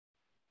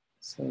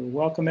So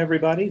welcome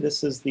everybody.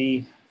 This is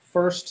the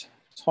first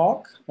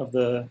talk of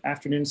the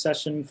afternoon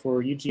session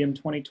for UGM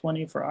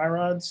 2020 for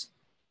iRods.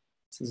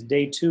 This is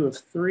day 2 of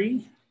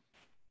 3.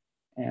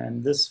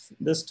 And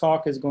this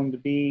talk is going to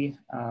be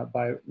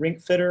by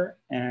Rienk Fidder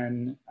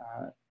and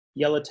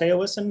Jelle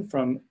Teeuwissen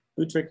from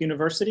Utrecht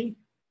University.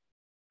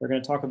 We're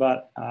going to talk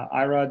about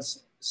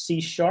iRods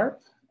C#,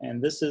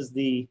 and this is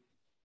the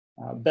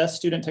Best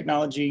Student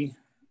Technology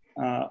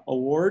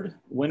Award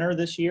winner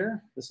this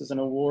year. This is an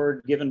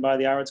award given by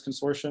the iRods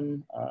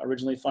Consortium,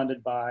 originally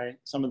funded by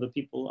some of the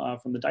people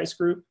from the DICE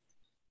group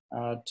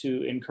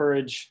to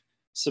encourage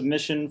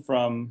submission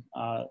from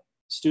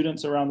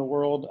students around the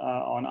world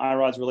on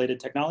iRods related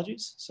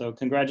technologies. So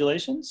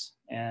congratulations,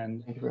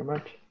 and thank you very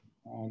much.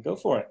 Go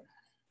for it.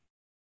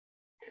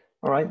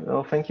 All right,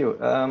 well, thank you.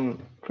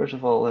 First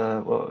of all,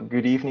 well,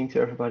 good evening to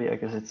everybody. I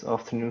guess it's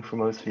afternoon for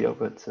most of you,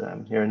 but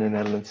here in the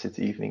Netherlands it's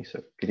evening,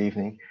 so good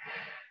evening.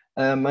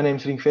 My name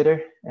is Rienk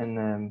Fidder,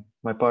 and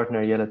my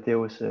partner Jelle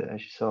Teeuwissen,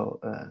 as you saw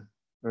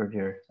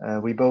earlier.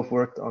 We both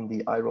worked on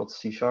the iRods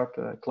C#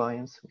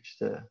 client, which is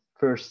the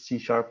first C#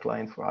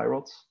 client for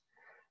iRods.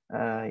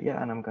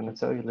 Yeah, and I'm going to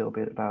tell you a little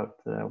bit about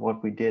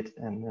what we did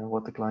and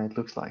what the client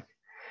looks like.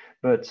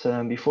 But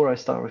before I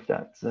start with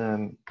that,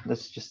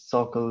 let's just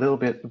talk a little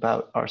bit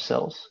about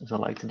ourselves, as I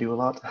like to do a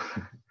lot.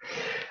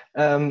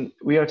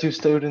 We are 2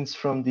 students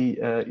from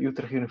the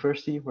Utrecht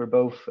University. We're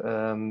both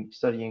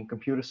studying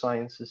computer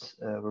sciences.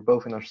 We're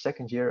both in our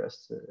 2nd year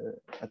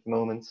at the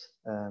moment.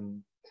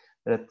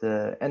 But at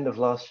the end of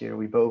last year,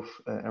 we both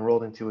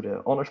enrolled into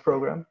the honors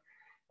program,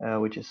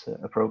 which is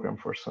a program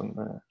for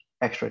some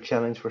extra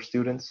challenge for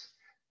students.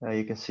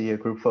 You can see a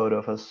group photo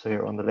of us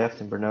here on the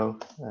left in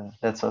Brno.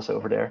 That's us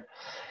over there.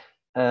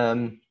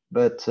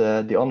 But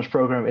the honors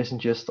program isn't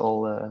just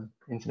all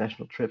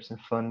international trips and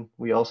fun.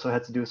 We also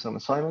had to do some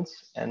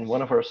assignments, and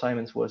one of our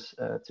assignments was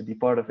to be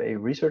part of a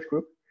research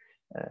group.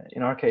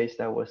 In our case,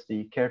 that was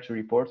the Care to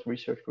Report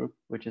research group,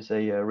 which is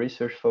a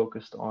research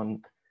focused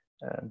on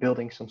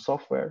building some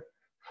software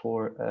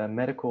for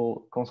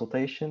medical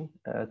consultation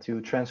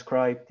to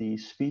transcribe the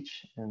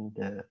speech and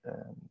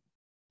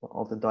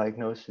all the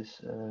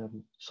diagnosis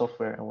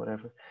software and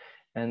whatever,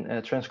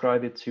 and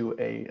transcribe it to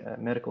a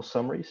medical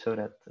summary so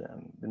that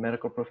the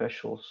medical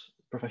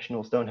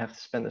professionals don't have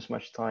to spend as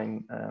much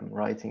time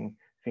writing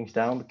things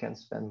down, but can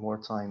spend more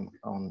time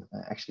on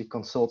actually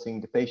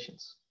consulting the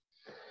patients.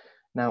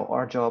 Now,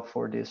 our job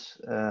for this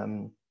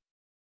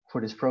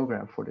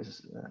program, for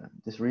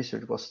this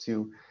research, was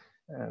to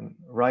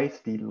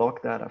write the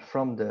log data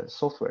from the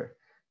software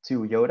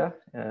to Yoda.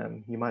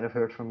 You might have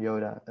heard from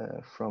Yoda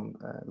from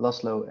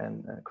Laszlo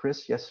and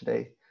Chris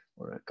yesterday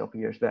or a couple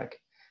years back.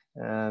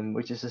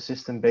 Which is a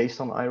system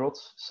based on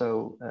iRods.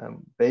 So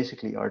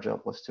basically our job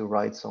was to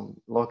write some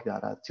log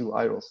data to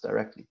iRods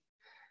directly.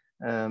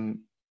 And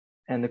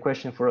the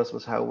question for us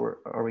was, how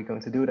are we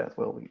going to do that?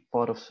 Well, we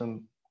thought of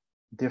some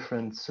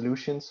different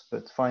solutions,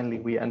 but finally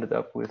we ended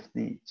up with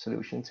the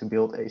solution to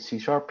build a C#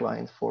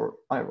 client for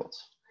iRods.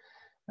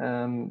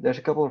 There's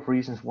a couple of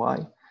reasons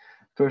why.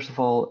 First of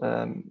all,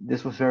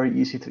 this was very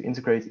easy to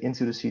integrate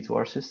into the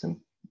C2R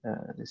system.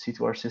 The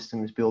C2R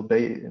system is built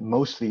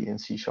mostly in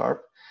C#.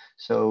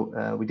 So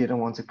we didn't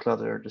want to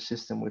clutter the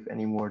system with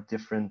any more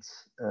different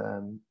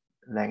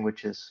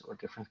languages or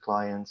different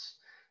clients.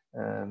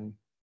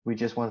 We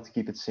just wanted to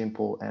keep it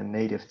simple and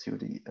native to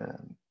the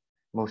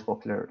most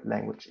popular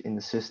language in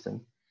the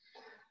system.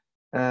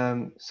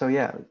 So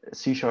yeah,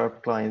 C#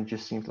 client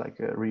just seemed like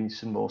a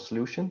reasonable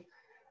solution.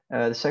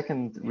 The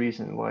second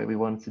reason why we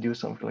wanted to do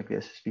something like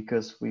this is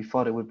because we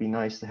thought it would be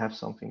nice to have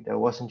something that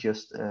wasn't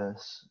just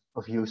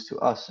of use to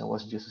us and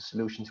wasn't just a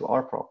solution to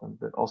our problem,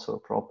 but also a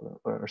problem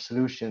or a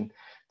solution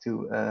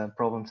to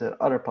problems that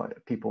other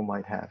people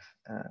might have.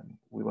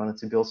 We wanted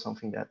to build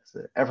something that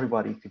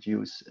everybody could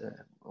use,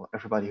 or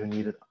everybody who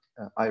needed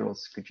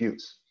iRods could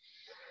use.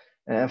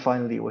 And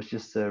finally, it was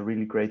just a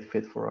really great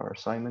fit for our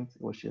assignment.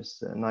 It was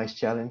just a nice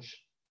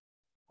challenge.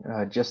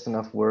 Just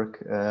enough work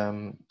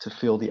to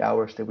fill the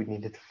hours that we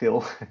needed to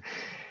fill.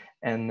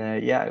 And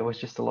yeah, it was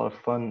just a lot of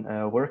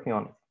fun working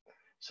on it.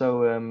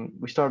 So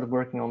we started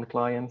working on the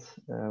client,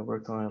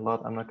 worked on it a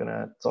lot. I'm not going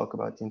to talk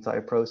about the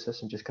entire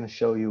process. I'm just going to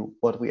show you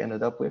what we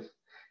ended up with.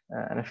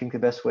 And I think the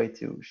best way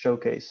to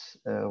showcase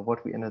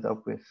what we ended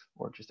up with,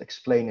 or just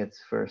explain it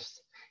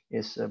first,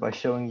 is by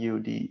showing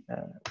you the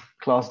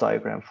class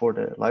diagram for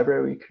the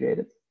library we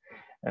created.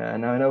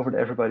 Now I know that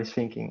everybody's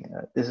thinking,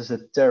 this is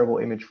a terrible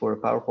image for a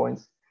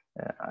PowerPoint.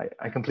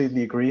 I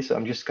completely agree, so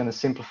I'm just going to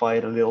simplify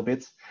it a little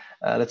bit.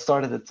 Let's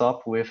start at the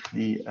top with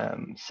the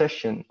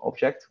session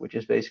object, which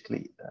is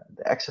basically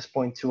the access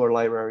point to our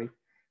library.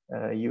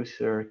 A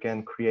user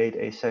can create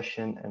a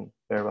session and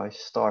thereby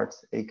start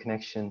a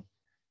connection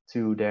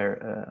to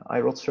their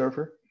iRods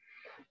server.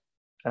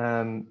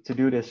 To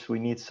do this, we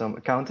need some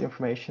account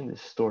information.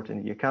 This is stored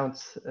in the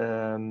account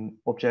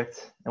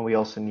object, and we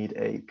also need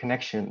a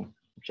connection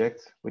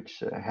object,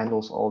 which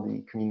handles all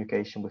the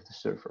communication with the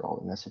server, all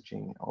the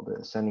messaging, all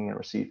the sending and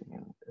receiving,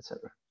 and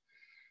etc.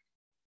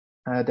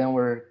 Then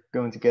we're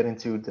going to get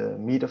into the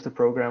meat of the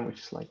program, which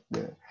is like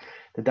the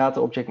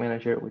data object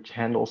manager, which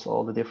handles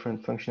all the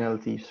different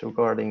functionalities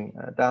regarding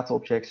data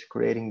objects,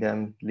 creating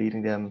them,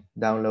 deleting them,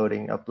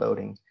 downloading,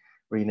 uploading,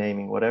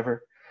 renaming,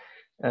 whatever.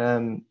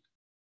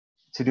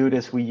 To do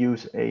this, we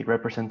use a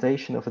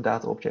representation of a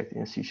data object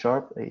in C#,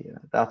 a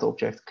data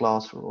object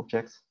class or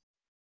object.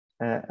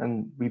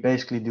 And we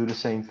basically do the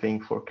same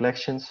thing for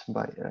collections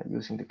by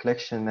using the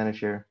collection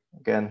manager,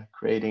 again,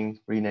 creating,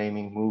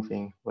 renaming,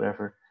 moving,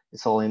 whatever,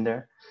 it's all in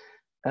there.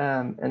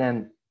 And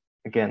then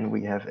again,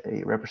 we have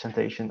a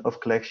representation of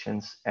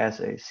collections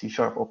as a C#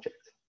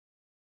 object.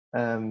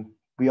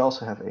 We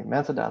also have a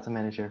metadata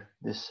manager.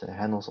 This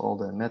handles all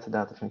the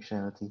metadata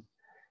functionality.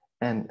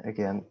 And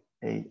again,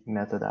 a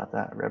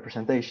metadata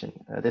representation.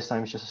 This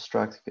time it's just a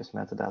struct because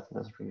metadata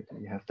doesn't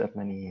really have that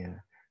many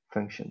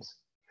functions.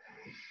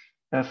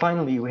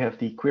 Finally, we have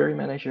the query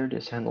manager.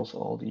 This handles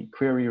all the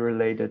query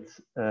related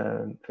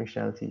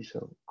functionality.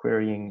 So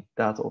querying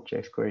data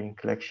objects, querying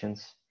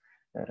collections,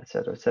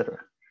 etc., etc.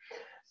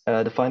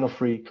 The final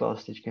three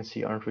classes that you can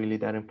see aren't really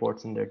that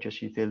important. They're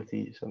just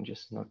utility. So I'm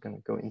just not going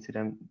to go into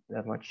them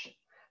that much.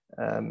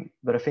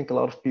 But I think a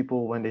lot of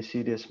people, when they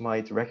see this,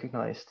 might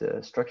recognize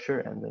the structure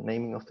and the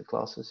naming of the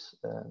classes,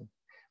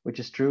 which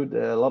is true.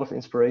 A lot of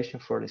inspiration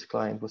for this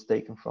client was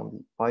taken from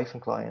the Python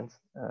client,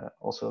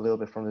 also a little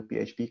bit from the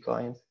PHP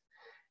client.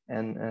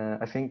 And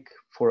I think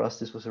for us,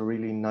 this was a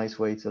really nice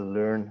way to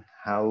learn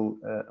how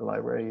a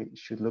library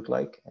should look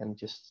like. And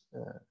just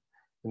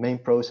the main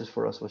process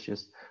for us was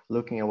just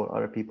looking at what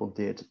other people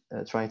did,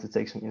 trying to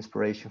take some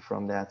inspiration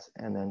from that,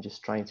 and then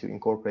just trying to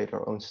incorporate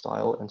our own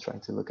style and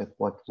trying to look at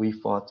what we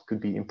thought could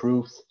be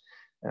improved,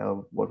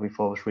 what we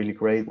thought was really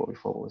great, what we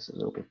thought was a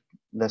little bit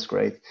less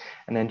great,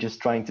 and then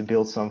just trying to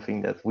build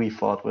something that we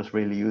thought was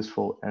really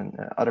useful and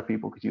other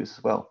people could use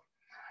as well.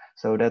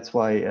 So that's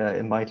why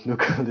it might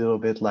look a little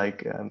bit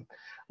like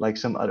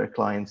some other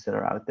clients that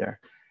are out there.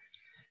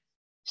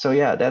 So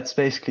yeah, that's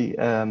basically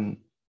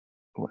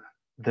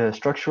the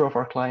structure of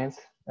our client,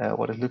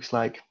 what it looks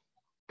like.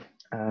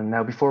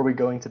 Now, before we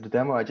go into the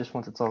demo, I just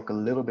want to talk a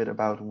little bit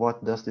about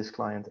what does this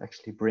client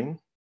actually bring.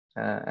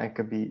 I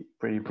can be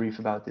pretty brief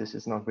about this.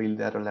 It's not really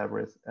that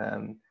elaborate.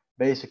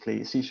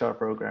 Basically, C#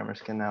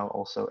 programmers can now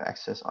also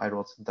access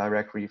iRods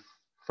directly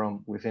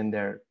from within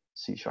their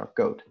C#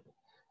 code.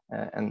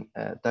 And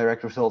a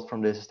direct result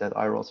from this is that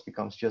iRods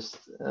becomes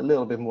just a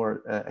little bit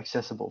more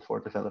accessible for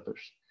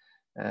developers,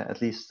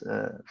 at least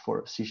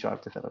for C#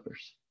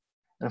 developers.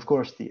 And of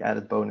course, the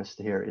added bonus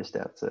here is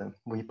that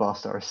we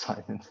passed our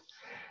assignment.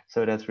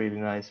 So that's really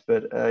nice.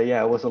 But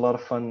yeah, it was a lot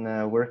of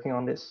fun working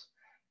on this.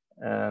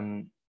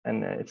 And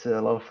it's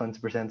a lot of fun to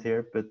present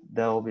here, but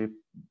that'll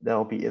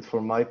be it for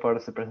my part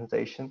of the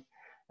presentation.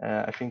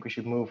 I think we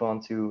should move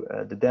on to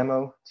the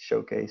demo to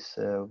showcase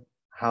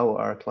how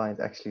our client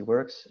actually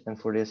works. And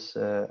for this,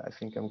 I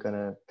think I'm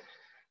gonna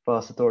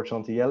pass the torch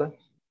on to Jelle.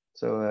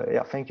 So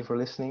yeah, thank you for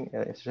listening.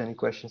 If there's any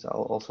questions,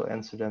 I'll also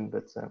answer them,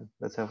 but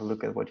let's have a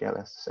look at what Jelle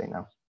has to say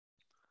now.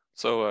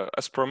 So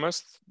as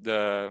promised,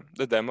 the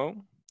demo,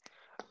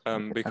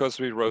 because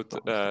we wrote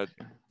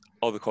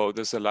all the code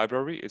as a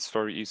library, it's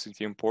very easy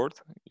to import.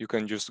 You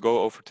can just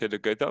go over to the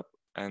GitHub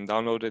and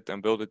download it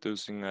and build it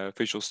using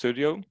Visual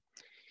Studio.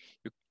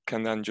 You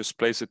can then just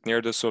place it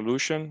near the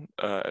solution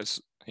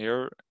as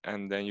here,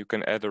 and then you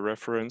can add a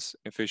reference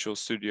in Visual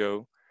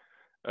Studio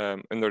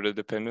under the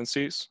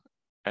dependencies.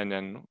 And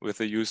then with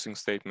the using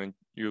statement,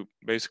 you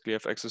basically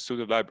have access to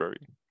the library.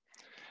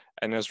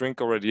 And as Rienk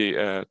already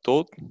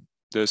told,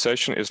 the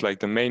session is like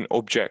the main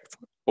object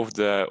of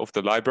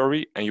the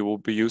library, and you will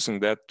be using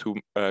that to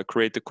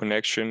create the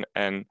connection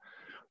and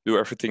do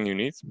everything you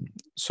need.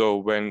 So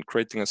when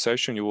creating a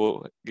session, you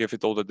will give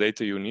it all the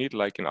data you need,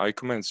 like in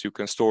iCommands. You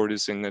can store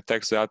this in the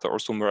text data or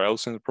somewhere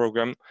else in the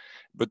program,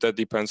 but that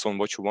depends on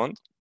what you want.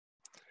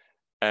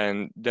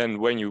 And then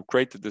when you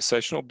created the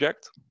session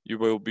object, you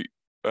will be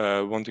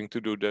wanting to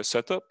do the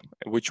setup,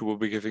 which will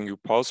be giving you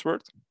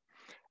password.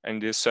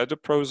 And this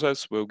setup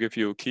process will give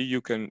you a key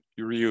you can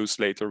reuse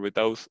later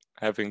without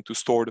having to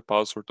store the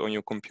password on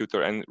your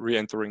computer and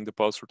re-entering the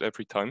password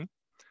every time.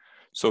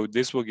 So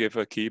this will give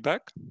a key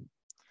back.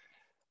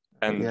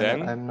 And yeah,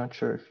 then I'm not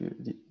sure if you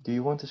do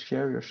you want to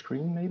share your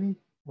screen maybe?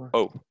 Or?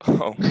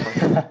 Oh,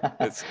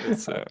 it's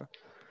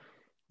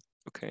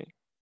okay.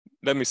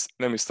 Let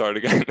me start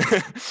again.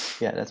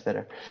 Yeah, that's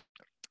better.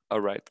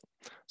 All right.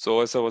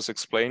 So as I was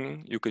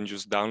explaining, you can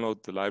just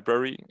download the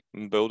library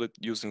and build it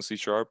using C#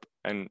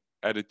 and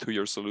add it to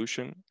your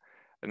solution.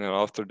 And then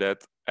after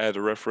that, add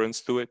a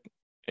reference to it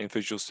in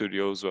Visual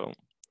Studio as well.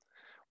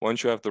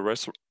 Once you have the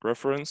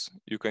reference,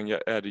 you can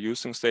add a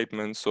using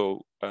statement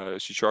so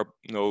C#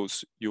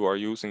 knows you are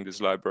using this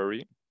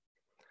library.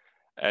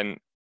 And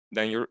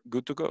then you're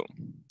good to go.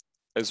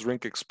 As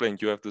Rienk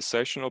explained, you have the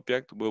session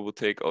object. We will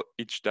take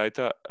each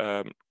data,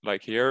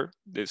 like here.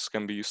 This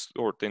can be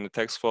stored in a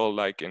text file,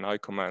 like in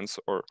iCommands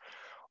or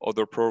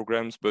other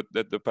programs, but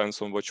that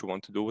depends on what you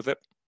want to do with it.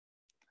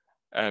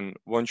 And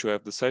once you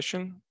have the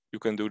session, you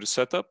can do the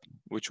setup,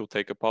 which will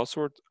take a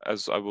password,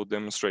 as I will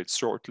demonstrate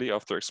shortly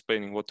after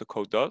explaining what the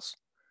code does.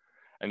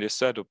 And this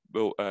setup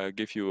will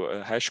give you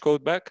a hash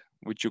code back,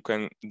 which you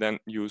can then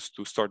use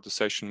to start the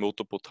session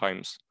multiple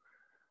times.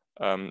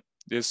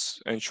 This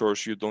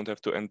ensures you don't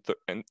have to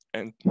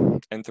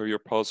enter your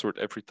password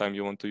every time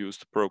you want to use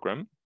the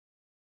program.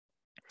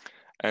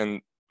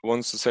 And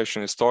once the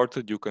session is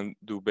started, you can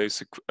do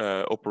basic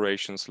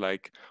operations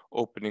like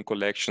opening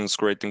collections,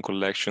 creating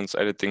collections,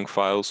 editing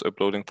files,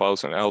 uploading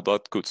files, and all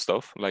that good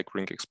stuff, like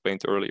Rienk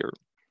explained earlier.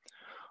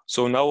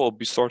 So now I'll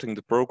be starting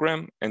the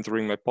program,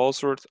 entering my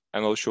password,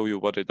 and I'll show you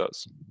what it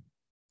does.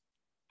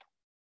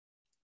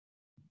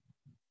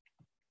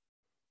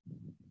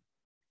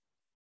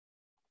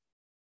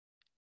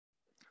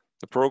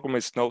 The program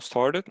is now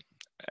started,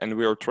 and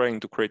we are trying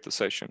to create a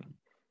session.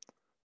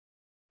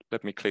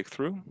 Let me click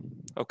through.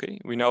 Okay,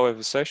 we now have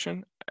a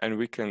session, and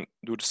we can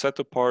do the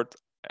setup part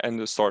and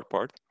the start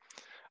part.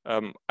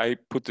 I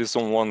put this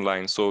on one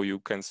line so you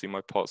can see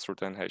my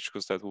password and hash,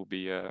 because that will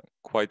be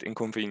quite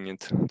inconvenient,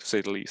 to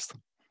say the least.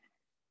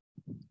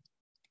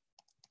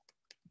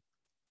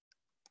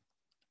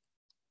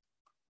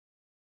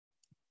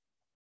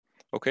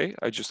 Okay,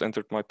 I just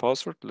entered my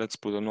password. Let's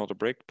put another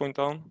breakpoint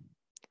down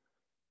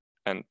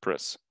and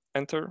press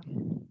enter.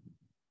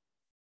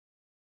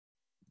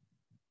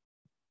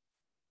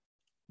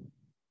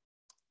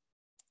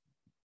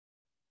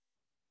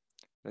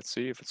 Let's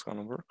see if it's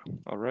gonna work.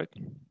 All right.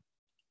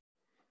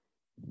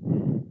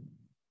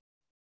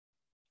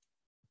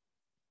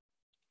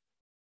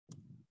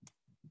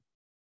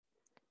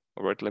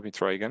 All right, let me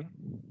try again.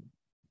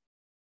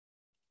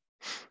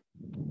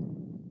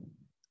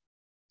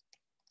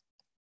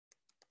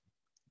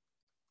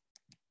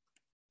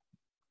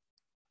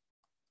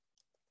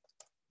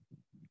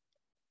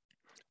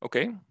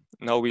 Okay,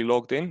 now we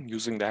logged in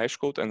using the hash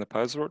code and the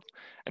password,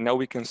 and now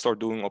we can start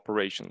doing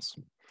operations.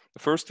 The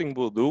first thing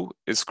we'll do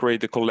is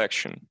create a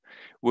collection.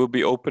 We'll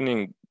be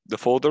opening the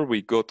folder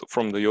we got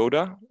from the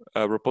Yoda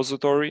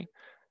repository,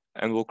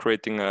 and we're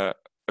creating a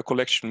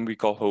collection we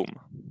call home.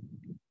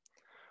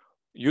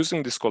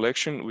 Using this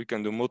collection, we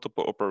can do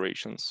multiple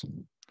operations.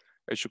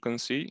 As you can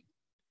see,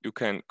 you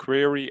can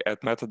query,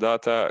 add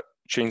metadata,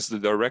 change the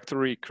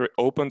directory,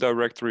 open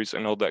directories,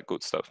 and all that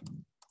good stuff.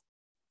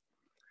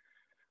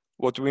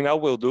 What we now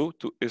will do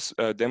is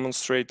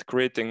demonstrate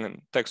creating a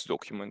text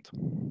document.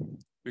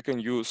 We can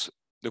use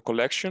the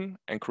collection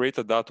and create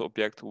a data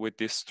object with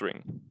this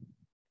string.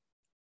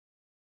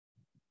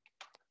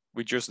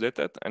 We just did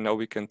that, and now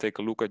we can take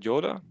a look at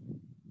Yoda.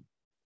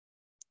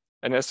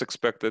 And as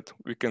expected,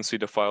 we can see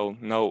the file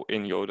now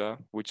in Yoda,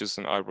 which is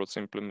an iRods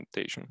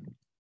implementation.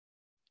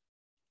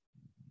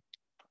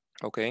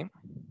 Okay.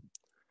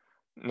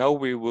 Now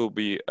we will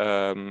be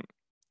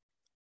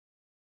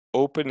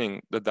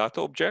opening the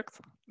data object,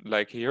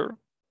 like here,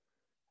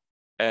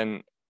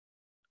 and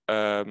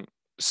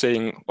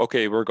saying,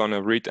 okay, we're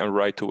gonna read and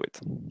write to it.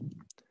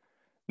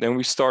 Then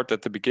we start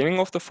at the beginning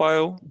of the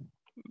file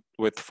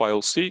with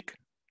file seek,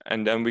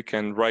 and then we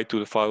can write to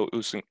the file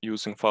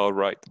using file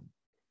write.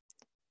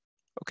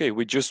 Okay,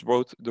 we just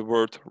wrote the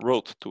word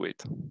wrote to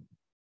it.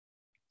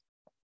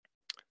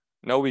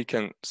 Now we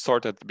can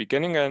start at the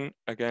beginning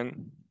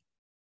again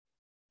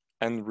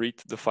and read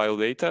the file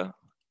data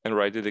and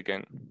write it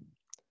again.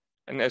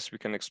 And as we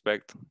can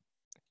expect,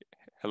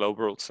 hello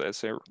world says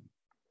here.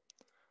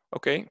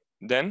 Okay,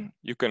 then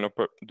you can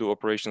do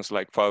operations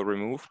like file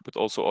remove, but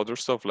also other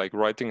stuff like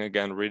writing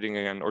again, reading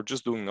again, or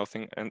just doing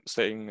nothing and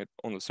staying it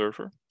on the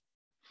server.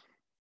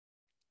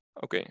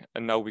 Okay,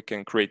 and now we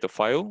can create a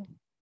file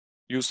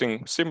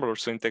using similar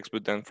syntax,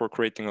 but then for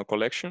creating a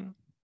collection.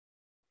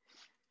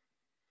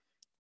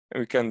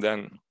 And we can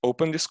then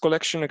open this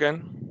collection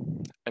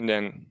again, and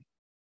then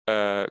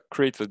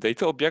create a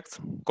data object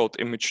called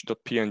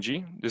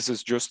image.png. This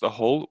is just a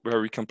hole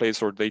where we can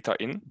place our data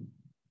in.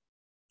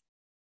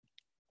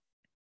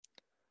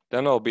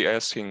 Then I'll be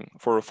asking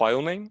for a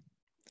file name,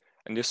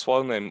 and this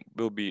file name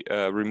will be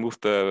remove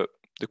the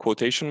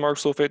quotation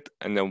marks of it,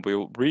 and then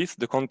we'll read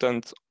the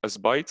content as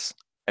bytes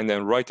and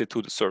then write it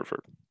to the server.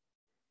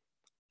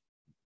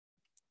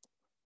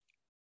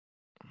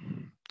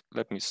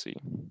 Let me see.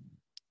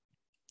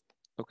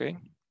 Okay,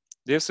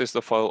 this is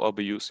the file I'll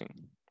be using.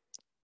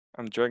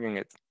 I'm dragging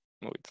it.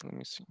 Wait, let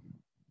me see.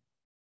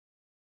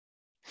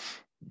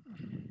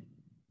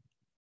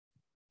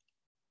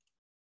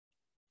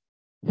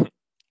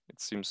 It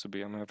seems to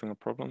be I'm having a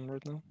problem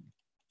right now.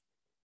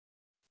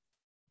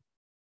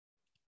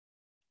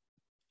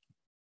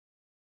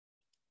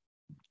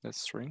 That's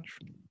strange.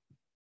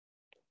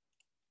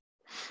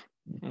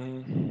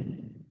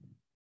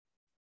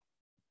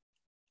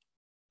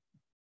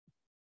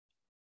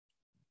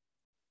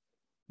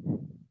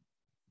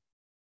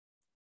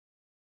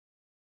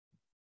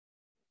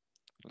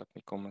 Let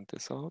me comment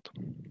this out.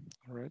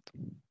 All right.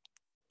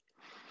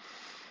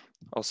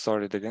 I'll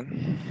start it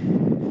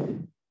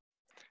again.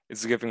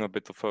 It's giving a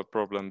bit of a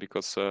problem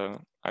because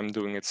I'm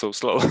doing it so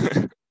slow.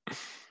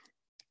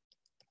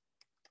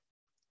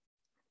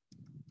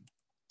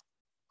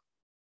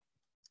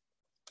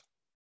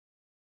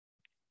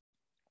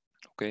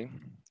 Okay,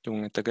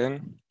 doing it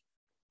again.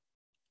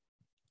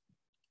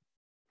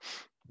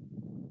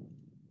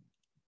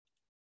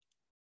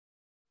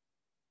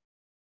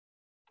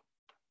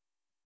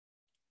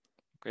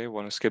 Okay, I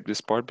want to skip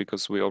this part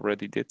because we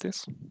already did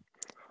this.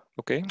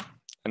 Okay,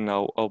 and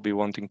now I'll be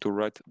wanting to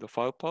write the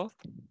file path.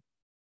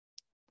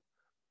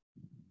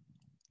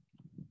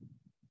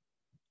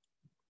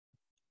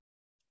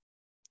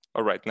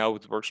 All right, now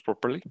it works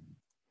properly.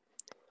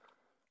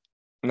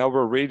 Now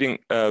we're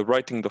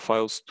writing the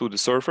files to the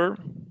server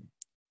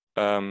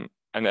and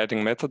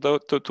adding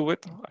metadata to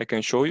it. I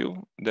can show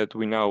you that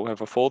we now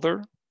have a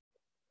folder,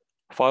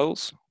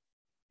 files,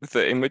 with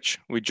the image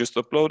we just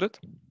uploaded.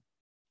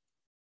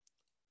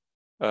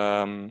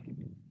 And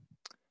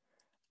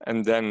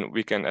then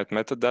we can add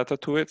metadata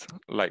to it,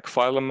 like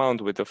file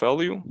amount with the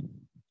value.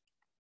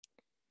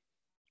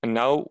 And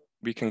now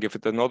we can give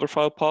it another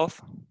file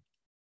path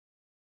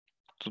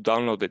to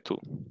download it to.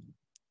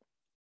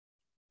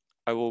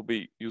 I will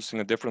be using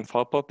a different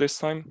file path this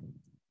time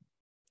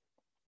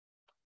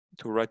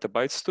to write the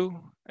bytes to.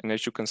 And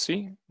as you can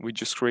see, we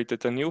just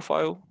created a new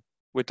file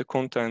with the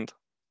content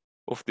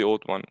of the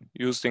old one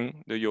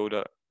using the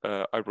Yoda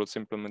iRods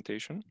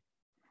implementation.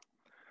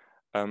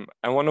 And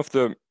one of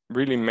the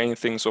really main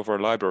things of our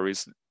library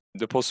is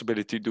the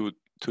possibility to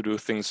do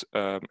things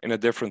in a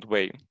different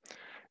way.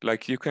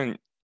 Like you can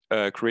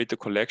create a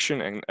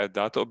collection and add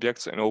data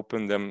objects and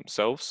open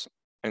themselves.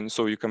 And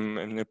so you can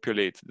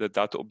manipulate the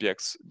data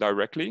objects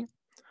directly,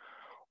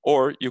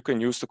 or you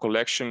can use the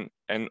collection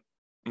and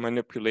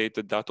manipulate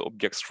the data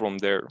objects from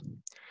there.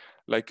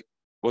 Like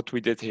what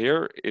we did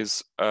here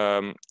is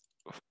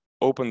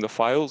open the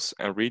files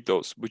and read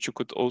those, but you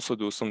could also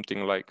do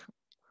something like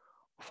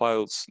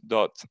files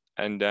dot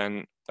and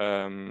then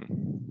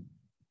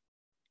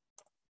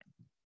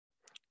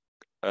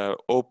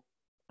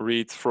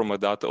read from a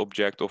data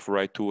object or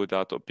write to a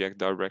data object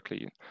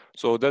directly.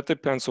 So that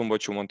depends on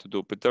what you want to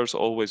do, but there's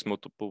always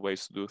multiple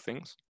ways to do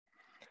things.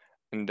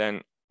 And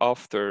then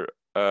after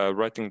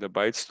writing the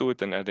bytes to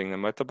it and adding the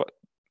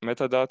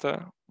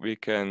metadata, we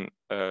can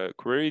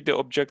query the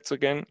objects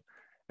again.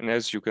 And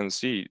as you can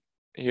see,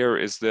 here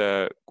is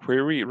the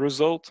query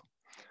result.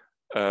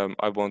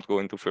 I won't go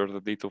into further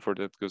detail for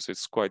that because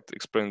it's quite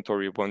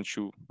explanatory once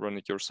you run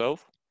it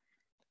yourself.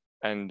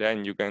 And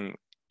then you can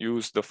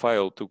use the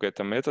file to get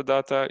the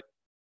metadata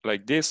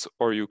like this,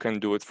 or you can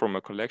do it from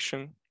a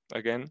collection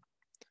again.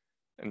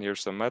 And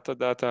here's the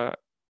metadata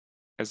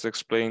as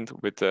explained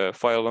with the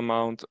file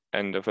amount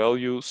and the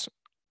values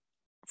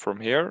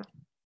from here.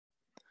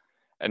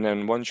 And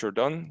then once you're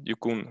done, you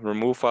can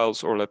remove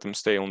files or let them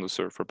stay on the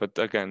server. But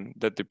again,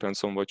 that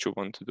depends on what you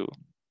want to do.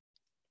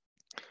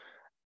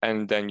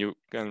 And then you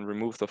can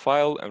remove the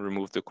file and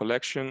remove the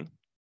collection,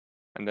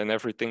 and then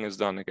everything is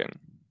done again.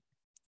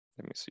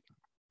 Let me see.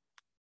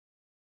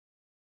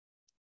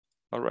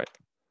 All right,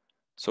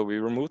 so we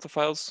remove the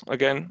files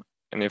again,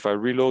 and if I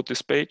reload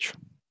this page,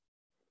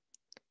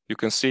 you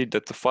can see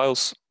that the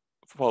files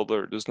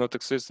folder does not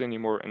exist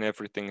anymore and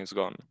everything is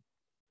gone.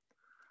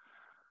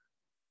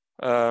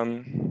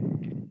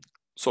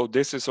 So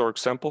this is our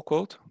example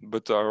code,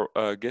 but our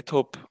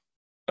GitHub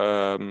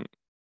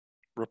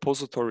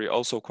repository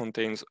also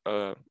contains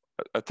a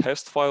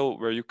test file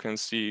where you can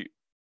see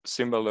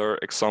similar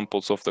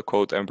examples of the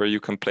code and where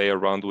you can play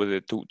around with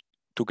it to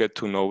get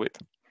to know it.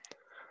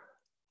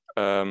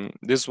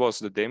 This was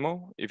the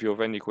demo. If you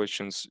have any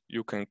questions,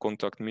 you can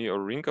contact me or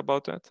Rienk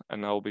about that,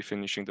 and I'll be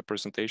finishing the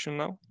presentation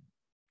now.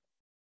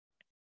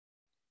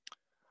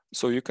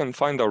 So you can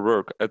find our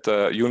work at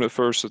the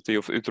University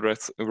of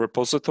Utrecht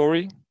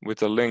repository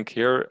with a link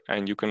here,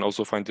 and you can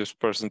also find this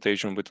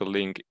presentation with a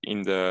link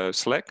in the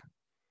Slack.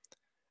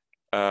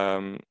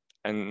 And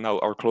now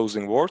our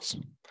closing words.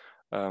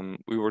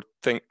 We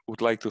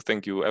would like to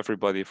thank you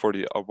everybody for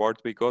the award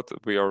we got.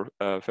 We are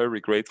very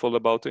grateful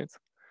about it.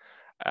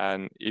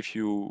 And if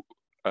you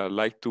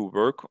like to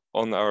work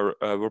on our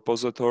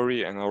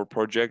repository and our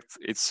project,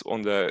 it's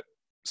on the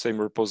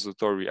same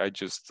repository I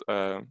just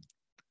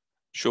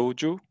showed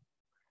you,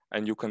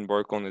 and you can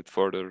work on it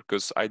further,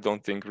 because I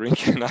don't think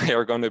Rienk and I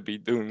are going to be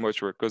doing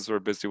much work because we're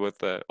busy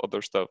with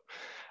other stuff.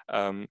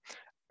 And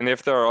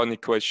if there are any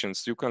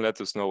questions, you can let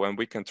us know and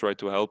we can try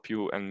to help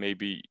you and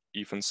maybe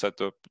even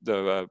set up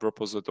the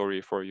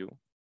repository for you.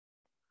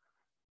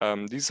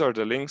 These are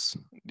the links.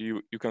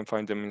 You can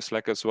find them in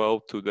Slack as well,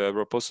 to the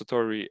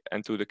repository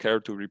and to the Care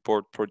to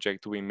Report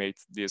project we made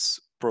this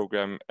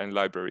program and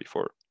library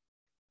for.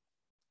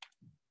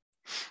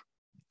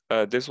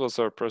 This was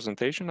our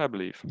presentation, I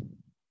believe.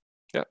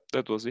 Yeah,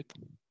 that was it.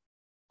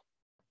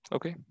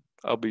 Okay,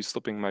 I'll be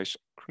stopping my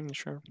screen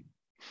share.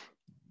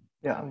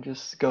 Yeah, I'm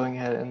just going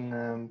ahead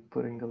and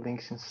putting the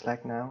links in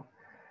Slack now.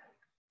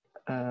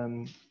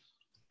 There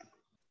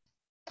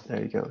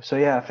you go. So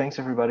yeah, thanks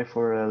everybody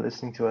for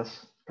listening to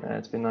us.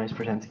 It's been nice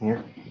presenting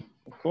here.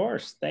 Of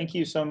course. Thank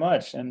you so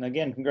much. And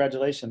again,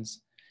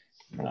 congratulations.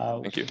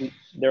 Thank you.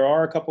 There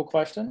are a couple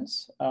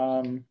questions.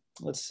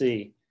 Let's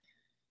see.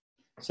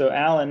 So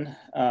Alan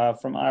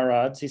from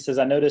iRods, he says,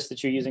 I noticed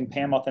that you're using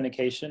PAM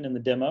authentication in the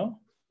demo,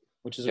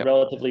 which is a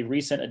relatively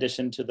recent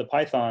addition to the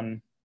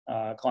Python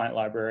client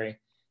library.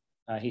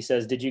 He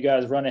says, did you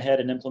guys run ahead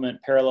and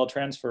implement parallel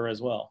transfer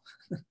as well?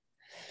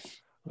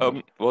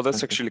 Well,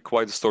 that's actually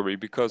quite a story,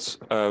 because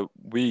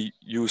we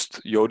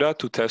used Yoda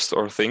to test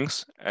our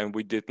things, and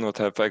we did not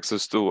have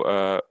access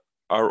to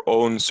our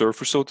own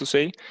server, so to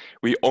say.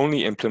 We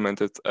only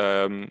implemented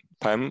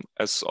PAM,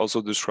 as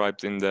also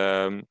described in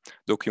the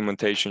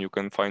documentation you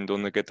can find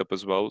on the GitHub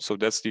as well. So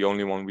that's the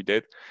only one we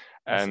did.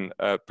 And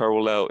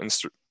parallel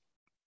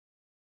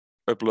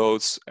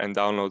uploads and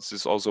downloads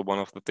is also one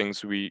of the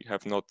things we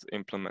have not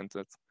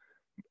implemented.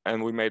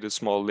 And we made a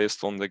small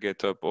list on the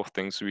GitHub of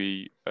things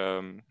we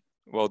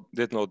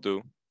did not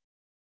do.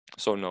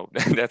 So no,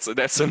 that's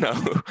a no.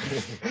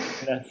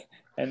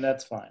 And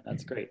that's fine.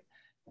 That's great.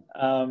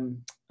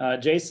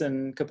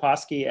 Jason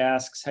Kaposki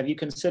asks, have you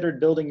considered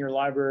building your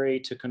library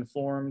to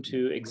conform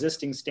to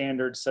existing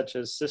standards such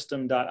as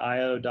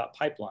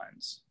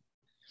system.io.pipelines?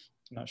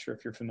 I'm not sure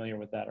if you're familiar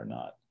with that or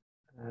not.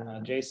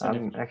 Jason?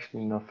 I'm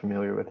actually not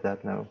familiar with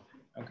that, no.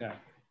 Okay.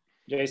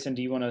 Jason,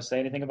 do you want to say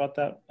anything about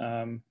that?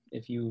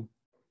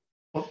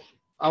 Well,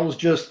 I was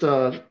just,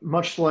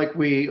 much like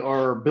we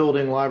are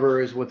building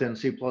libraries within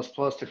C++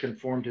 to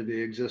conform to the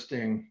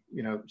existing,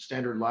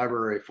 standard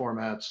library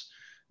formats,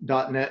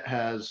 .NET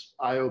has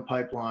IO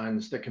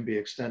pipelines that can be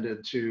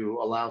extended to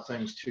allow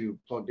things to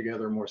plug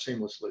together more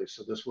seamlessly.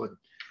 So this would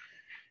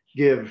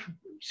give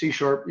C#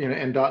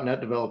 and .NET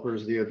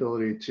developers the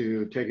ability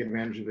to take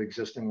advantage of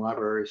existing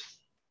libraries.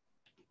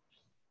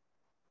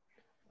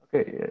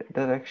 Okay,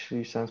 that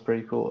actually sounds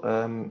pretty cool.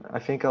 I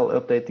think I'll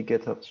update the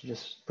GitHub to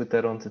just put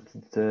that onto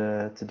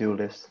the to-do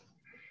list.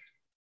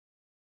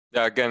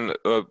 Yeah, again,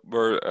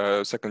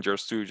 we're second-year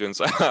students.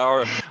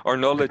 our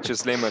knowledge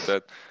is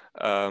limited.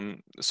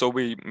 So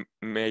we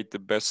made the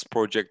best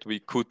project we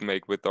could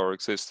make with our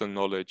existing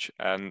knowledge.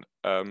 And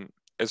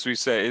as we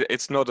say,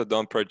 it's not a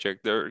done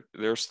project.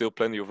 There's still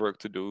plenty of work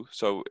to do.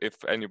 So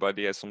if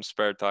anybody has some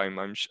spare time,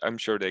 I'm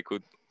sure they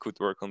could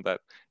work on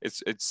that.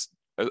 It's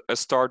a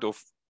start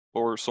of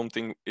or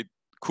something it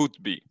could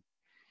be.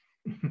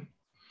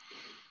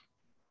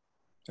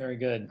 Very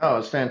good. Oh,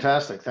 it's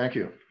fantastic. Thank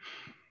you.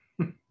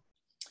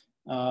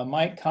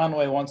 Mike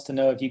Conway wants to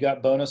know if you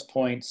got bonus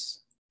points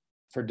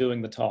for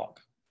doing the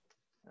talk.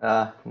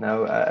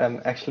 No,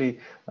 actually,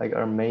 like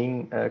our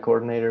main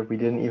coordinator, we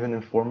didn't even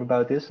inform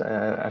about this.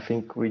 I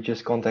think we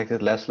just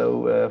contacted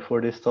Laszlo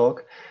for this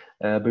talk,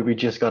 but we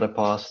just got a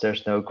pass.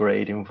 There's no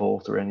grade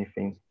involved or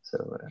anything.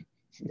 So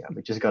yeah,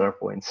 we just got our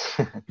points.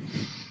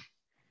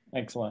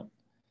 Excellent.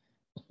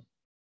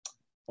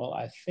 Well,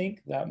 I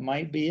think that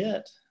might be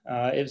it.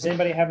 Does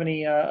anybody have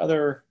any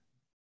other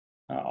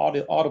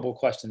audible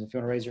questions? If you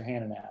want to raise your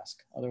hand and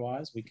ask.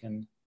 Otherwise, we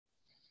can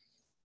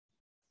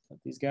let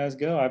these guys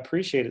go. I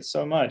appreciate it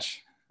so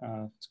much.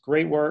 It's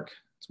great work.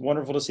 It's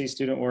wonderful to see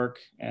student work,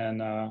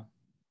 and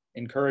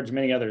encourage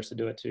many others to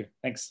do it too.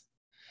 Thanks.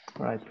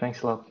 All right.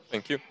 Thanks a lot.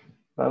 Thank you.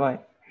 Bye-bye.